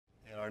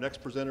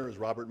next presenter is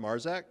Robert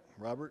Marzec.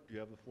 Robert, you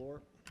have the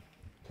floor.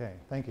 Okay,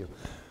 thank you.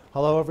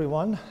 Hello,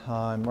 everyone.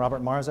 I'm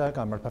Robert Marzec.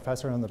 I'm a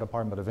professor in the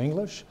Department of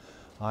English.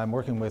 I'm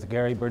working with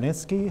Gary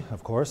Bernitsky,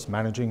 of course,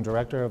 Managing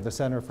Director of the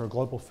Center for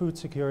Global Food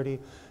Security,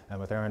 and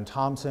with Aaron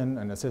Thompson,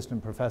 an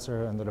assistant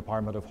professor in the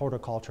Department of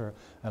Horticulture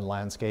and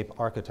Landscape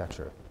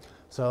Architecture.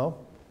 So,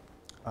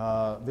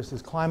 this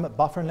is Climate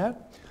BufferNet.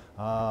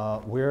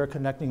 We're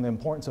connecting the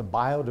importance of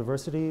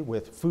biodiversity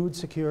with food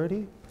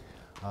security.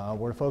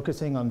 We're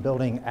focusing on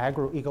building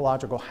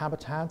agroecological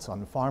habitats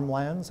on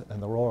farmlands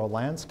and the rural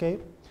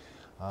landscape.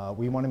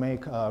 We want to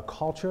make a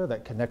culture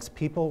that connects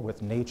people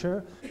with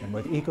nature and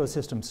with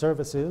ecosystem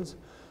services.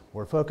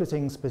 We're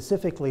focusing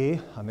specifically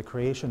on the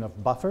creation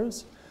of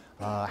buffers,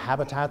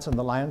 habitats in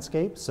the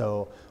landscape,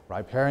 so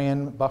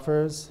riparian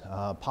buffers,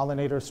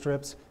 pollinator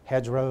strips,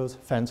 hedgerows,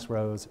 fence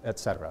rows,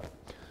 etc.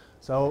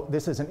 So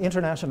this is an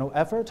international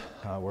effort.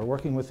 We're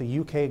working with the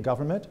UK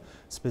government,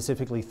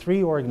 specifically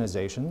 3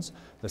 organizations,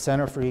 the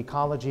Center for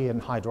Ecology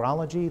and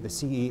Hydrology, the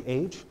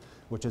CEH,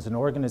 which is an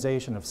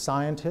organization of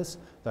scientists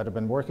that have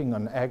been working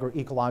on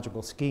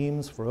agroecological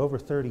schemes for over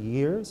 30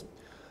 years.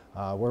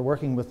 We're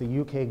working with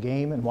the UK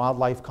Game and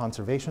Wildlife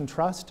Conservation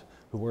Trust,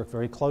 who work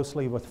very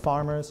closely with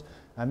farmers,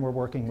 and we're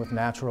working with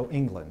Natural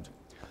England.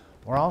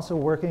 We're also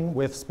working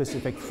with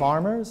specific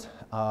farmers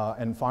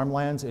and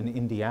farmlands in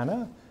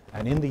Indiana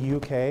and in the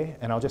UK,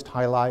 and I'll just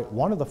highlight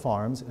one of the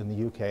farms in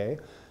the UK,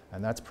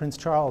 and that's Prince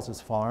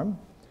Charles's farm.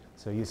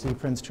 So you see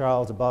Prince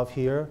Charles above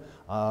here.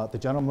 The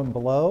gentleman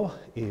below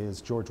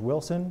is George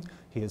Wilson.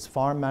 He is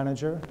farm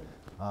manager.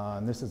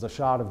 And this is a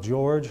shot of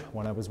George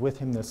when I was with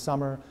him this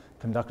summer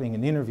conducting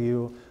an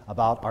interview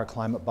about our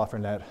Climate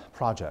BufferNet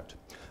project.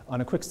 On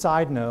a quick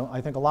side note,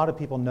 I think a lot of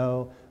people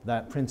know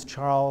that Prince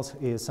Charles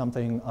is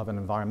something of an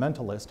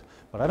environmentalist,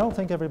 but I don't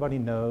think everybody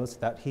knows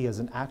that he is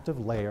an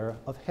active layer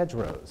of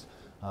hedgerows.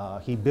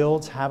 He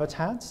builds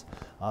habitats,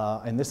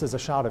 and this is a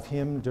shot of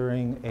him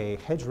during a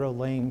hedgerow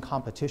laying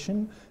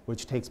competition,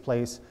 which takes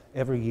place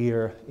every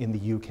year in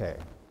the UK.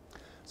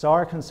 So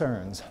our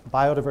concerns,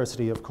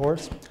 biodiversity, of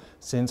course.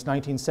 Since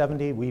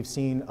 1970, we've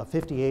seen a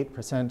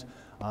 58%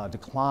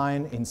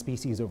 decline in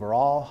species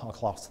overall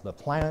across the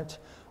planet.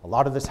 A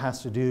lot of this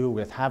has to do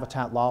with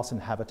habitat loss and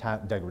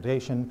habitat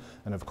degradation,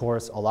 and of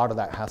course, a lot of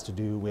that has to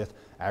do with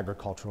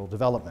agricultural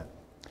development.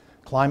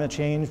 Climate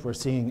change, we're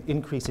seeing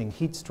increasing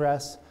heat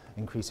stress,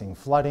 increasing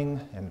flooding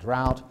and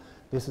drought.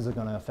 This is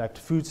going to affect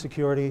food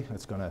security,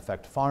 it's going to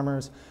affect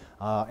farmers,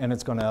 and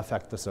it's going to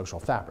affect the social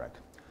fabric.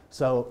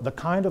 So the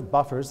kind of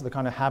buffers, the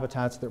kind of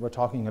habitats that we're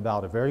talking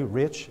about are very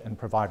rich and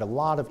provide a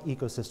lot of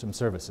ecosystem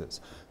services.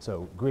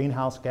 So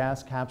greenhouse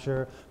gas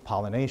capture,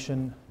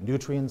 pollination,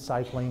 nutrient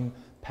cycling,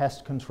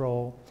 pest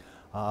control.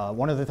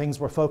 One of the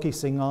things we're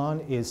focusing on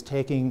is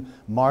taking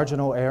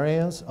marginal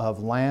areas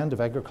of land,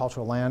 of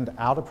agricultural land,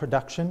 out of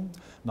production.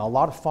 Now, a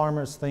lot of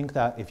farmers think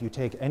that if you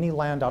take any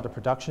land out of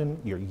production,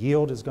 your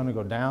yield is going to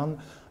go down,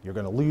 you're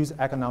going to lose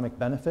economic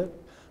benefit.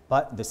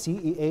 But the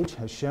CEH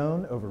has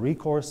shown over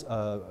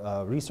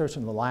research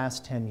in the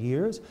last 10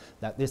 years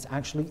that this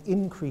actually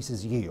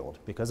increases yield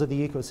because of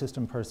the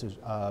ecosystem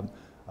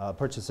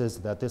purchases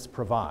that this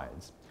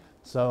provides.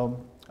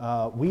 So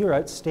we are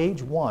at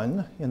stage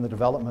 1 in the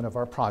development of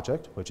our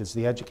project, which is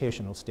the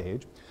educational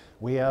stage.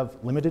 We have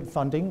limited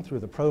funding through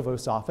the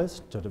Provost's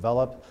office to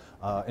develop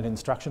an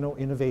instructional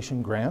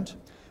innovation grant.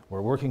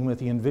 We're working with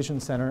the Envision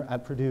Center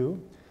at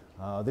Purdue.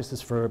 This is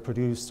for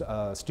Purdue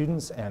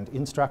students and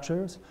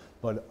instructors,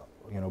 but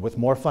with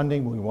more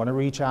funding, we want to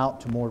reach out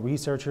to more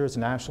researchers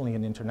nationally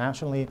and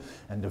internationally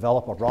and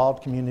develop a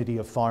broad community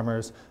of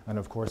farmers and,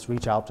 of course,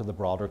 reach out to the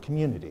broader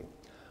community.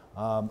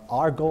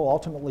 Our goal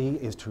ultimately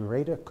is to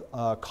create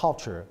a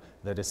culture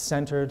that is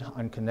centered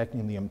on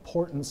connecting the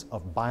importance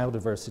of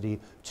biodiversity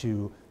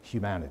to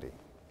humanity.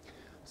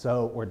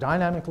 So we're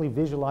dynamically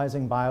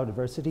visualizing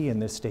biodiversity in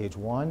this stage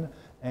 1,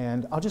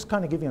 and I'll just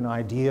kind of give you an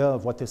idea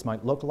of what this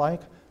might look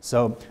like.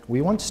 So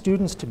we want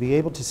students to be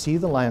able to see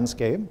the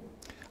landscape,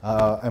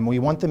 and we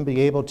want them to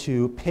be able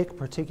to pick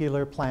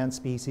particular plant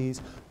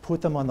species,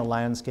 put them on the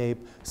landscape,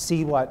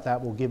 see what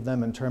that will give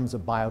them in terms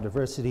of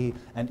biodiversity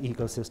and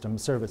ecosystem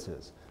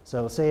services.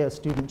 So say a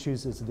student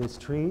chooses this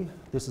tree.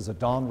 This is a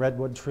dawn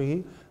redwood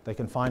tree. They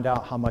can find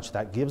out how much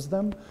that gives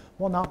them.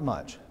 Well, not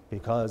much,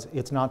 because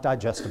it's not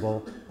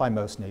digestible by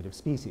most native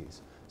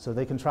species. So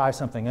they can try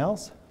something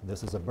else.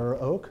 This is a bur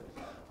oak.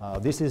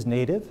 This is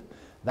native.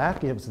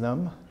 That gives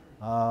them,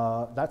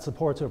 that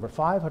supports over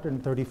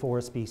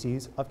 534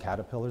 species of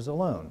caterpillars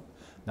alone.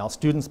 Now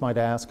students might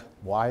ask,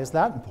 why is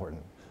that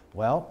important?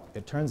 Well,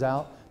 it turns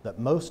out that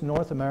most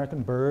North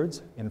American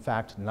birds, in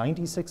fact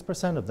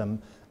 96% of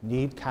them,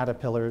 need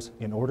caterpillars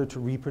in order to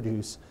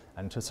reproduce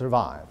and to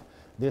survive.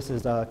 This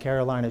is a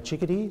Carolina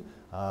chickadee.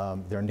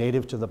 They're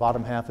native to the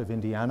bottom half of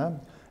Indiana,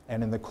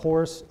 and in the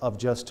course of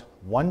just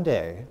one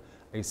day,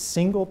 a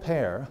single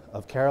pair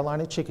of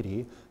Carolina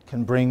chickadee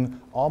can bring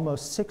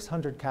almost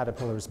 600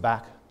 caterpillars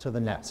back to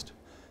the nest.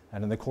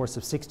 And in the course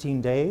of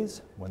 16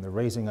 days, when they're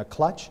raising a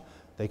clutch,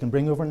 they can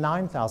bring over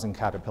 9,000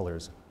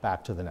 caterpillars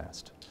back to the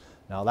nest.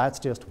 Now that's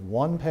just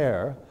one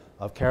pair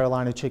of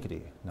Carolina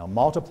chickadee. Now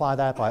multiply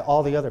that by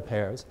all the other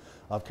pairs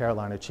of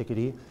Carolina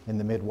chickadee in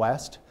the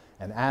Midwest,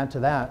 and add to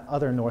that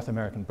other North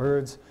American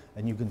birds,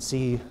 and you can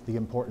see the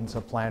importance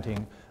of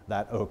planting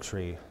that oak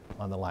tree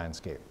on the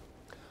landscape.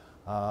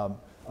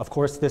 Of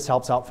course, this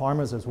helps out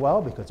farmers as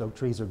well, because oak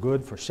trees are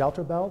good for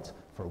shelter belts,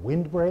 for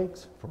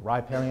windbreaks, for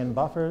riparian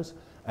buffers,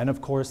 and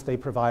of course they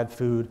provide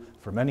food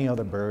for many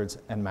other birds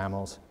and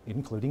mammals,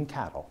 including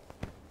cattle.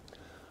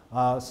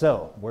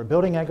 So we're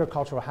building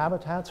agricultural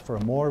habitats for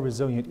a more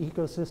resilient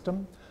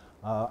ecosystem.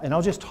 And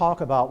I'll just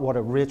talk about what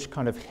a rich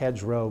kind of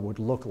hedgerow would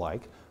look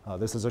like.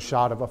 This is a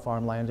shot of a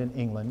farmland in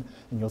England,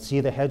 and you'll see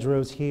the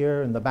hedgerows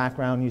here. In the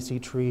background, you see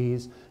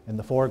trees. In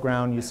the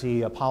foreground, you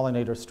see a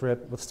pollinator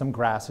strip with some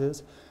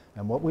grasses.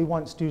 And what we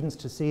want students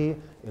to see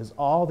is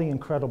all the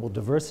incredible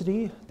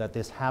diversity that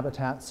this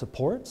habitat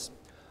supports.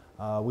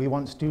 We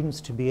want students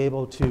to be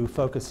able to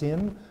focus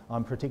in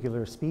on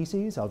particular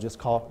species. I'll just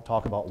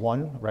talk about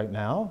one right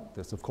now.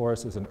 This, of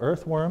course, is an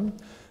earthworm.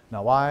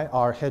 Now, why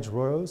are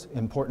hedgerows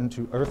important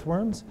to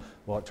earthworms?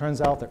 Well, it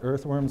turns out that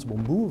earthworms will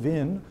move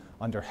in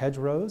under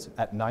hedgerows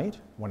at night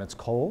when it's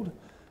cold,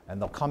 and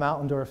they'll come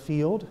out into a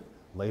field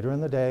later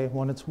in the day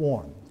when it's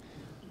warm.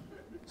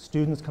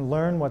 Students can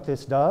learn what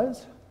this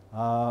does.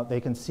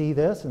 They can see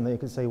this and they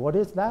can say, what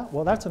is that?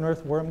 Well, that's an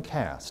earthworm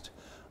cast.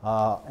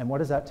 And what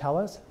does that tell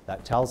us?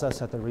 That tells us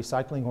that they're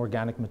recycling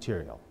organic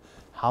material.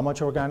 How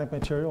much organic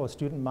material, a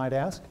student might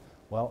ask?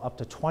 Well, up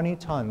to 20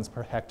 tons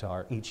per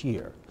hectare each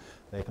year.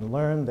 They can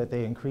learn that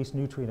they increase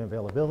nutrient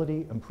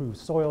availability, improve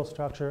soil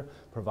structure,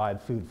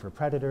 provide food for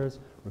predators,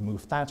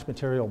 remove thatch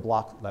material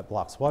that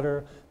blocks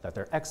water, that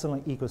they're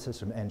excellent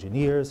ecosystem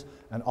engineers,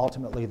 and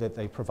ultimately that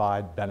they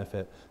provide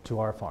benefit to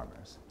our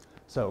farmers.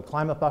 So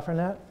Climate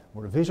BufferNet,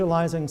 we're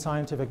visualizing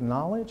scientific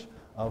knowledge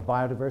of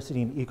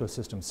biodiversity and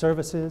ecosystem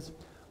services.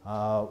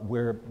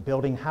 We're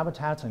building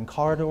habitats and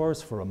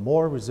corridors for a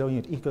more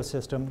resilient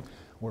ecosystem.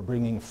 We're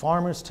bringing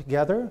farmers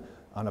together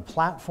on a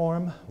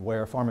platform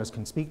where farmers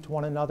can speak to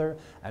one another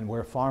and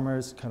where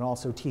farmers can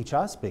also teach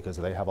us, because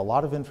they have a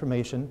lot of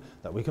information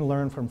that we can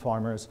learn from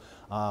farmers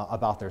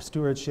about their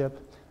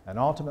stewardship. And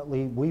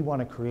ultimately, we want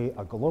to create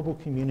a global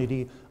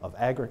community of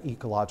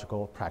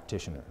agroecological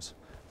practitioners.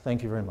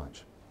 Thank you very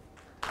much.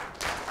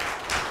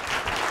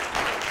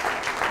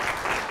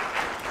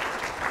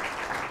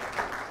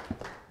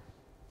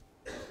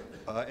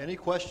 Any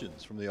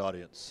questions from the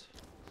audience?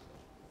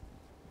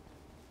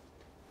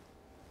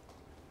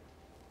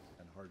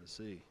 And hard to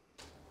see.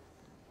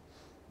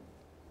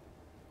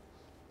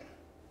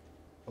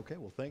 Okay,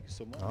 well, thank you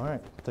so much. All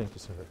right, thank you,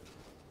 sir.